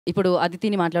ఇప్పుడు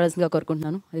అదితిని మాట్లాడాల్సిందిగా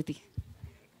కోరుకుంటున్నాను. Aditi.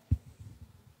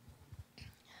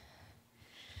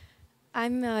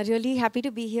 I'm really happy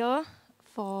to be here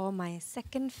for my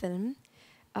second film.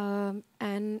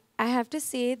 And I have to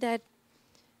say that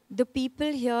the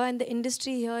people here and the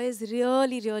industry here is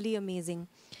really, really amazing.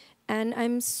 And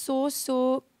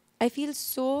I feel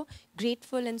so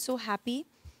grateful and so happy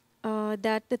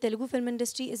that the Telugu film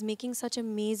industry is making such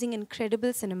amazing,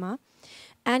 incredible cinema.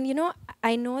 And, you know,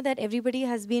 I know that everybody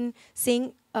has been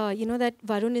saying, that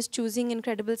Varun is choosing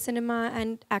incredible cinema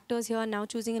and actors here are now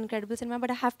choosing incredible cinema.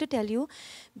 But I have to tell you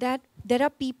that there are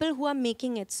people who are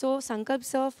making it. So Sankalp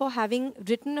sir for having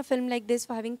written a film like this,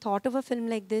 for having thought of a film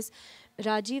like this,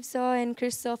 Rajiv sir and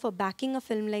Chris sir for backing a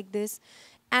film like this.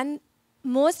 And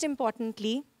most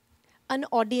importantly, an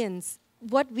audience.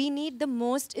 What we need the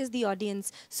most is the audience.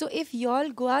 So if y'all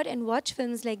go out and watch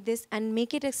films like this and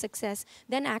make it a success,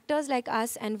 then actors like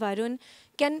us and Varun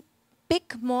can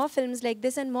pick more films like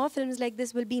this and more films like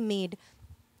this will be made.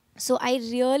 So I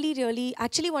really, really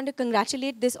actually want to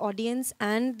congratulate this audience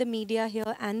and the media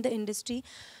here and the industry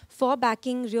for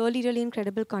backing really, really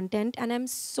incredible content. And I'm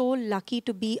so lucky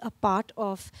to be a part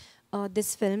of this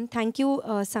film. Thank you,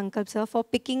 Sankalp sir, for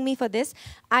picking me for this.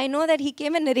 I know that he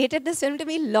came and narrated this film to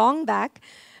me long back.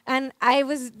 And I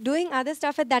was doing other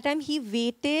stuff at that time. He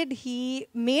waited. He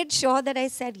made sure that I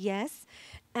said yes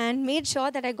and made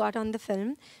sure that I got on the film.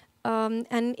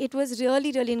 And it was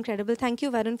really, really incredible. Thank you,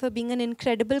 Varun, for being an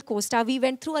incredible co-star. We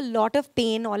went through a lot of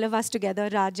pain, all of us together,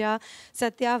 Raja,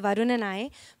 Satya, Varun and I.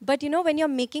 But you know, when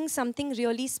you're making something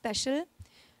really special,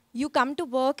 you come to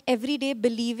work every day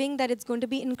believing that it's going to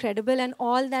be incredible, and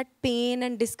all that pain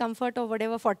and discomfort or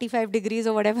whatever, 45 degrees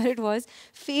or whatever it was,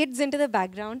 fades into the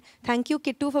background. Thank you,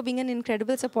 Kittu, for being an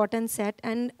incredible support on set.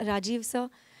 And Rajiv sir,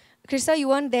 Chris sir, you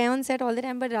weren't there on set all the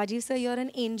time, but Rajiv sir, you're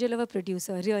an angel of a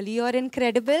producer. Really, you're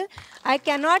incredible. I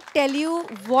cannot tell you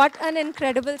what an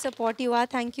incredible support you are.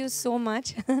 Thank you so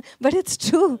much. But it's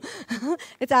true.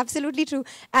 It's absolutely true.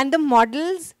 And the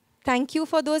models, thank you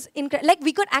for those. Like,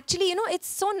 we could actually, you know, it's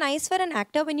so nice for an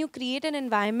actor when you create an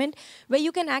environment where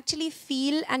you can actually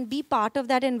feel and be part of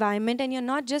that environment and you're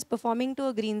not just performing to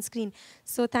a green screen.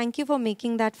 So thank you for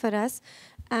making that for us.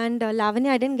 And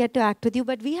Lavanya, I didn't get to act with you,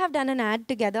 but we have done an ad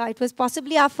together. It was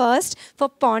possibly our first for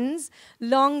Ponds,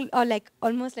 long, or like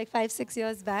almost like 5-6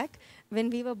 years back when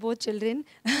we were both children.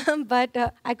 But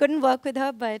I couldn't work with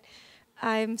her, but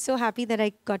I'm so happy that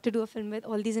I got to do a film with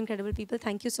all these incredible people.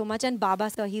 Thank you so much. And Baba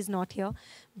sir, he's not here,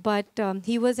 but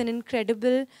he was an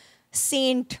incredible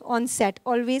saint on set,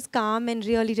 always calm and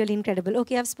really, really incredible.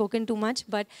 Okay, I've spoken too much,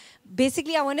 but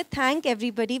basically I want to thank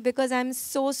everybody because I'm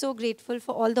so, so grateful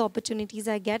for all the opportunities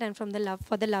I get and for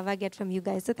the love I get from you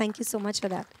guys. So thank you so much for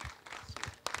that.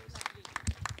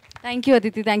 Thank you,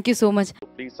 Aditi. Thank you so much.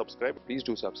 Please subscribe. Please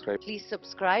do subscribe. Please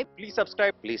subscribe. Please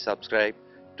subscribe. Please subscribe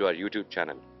to our YouTube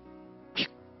channel.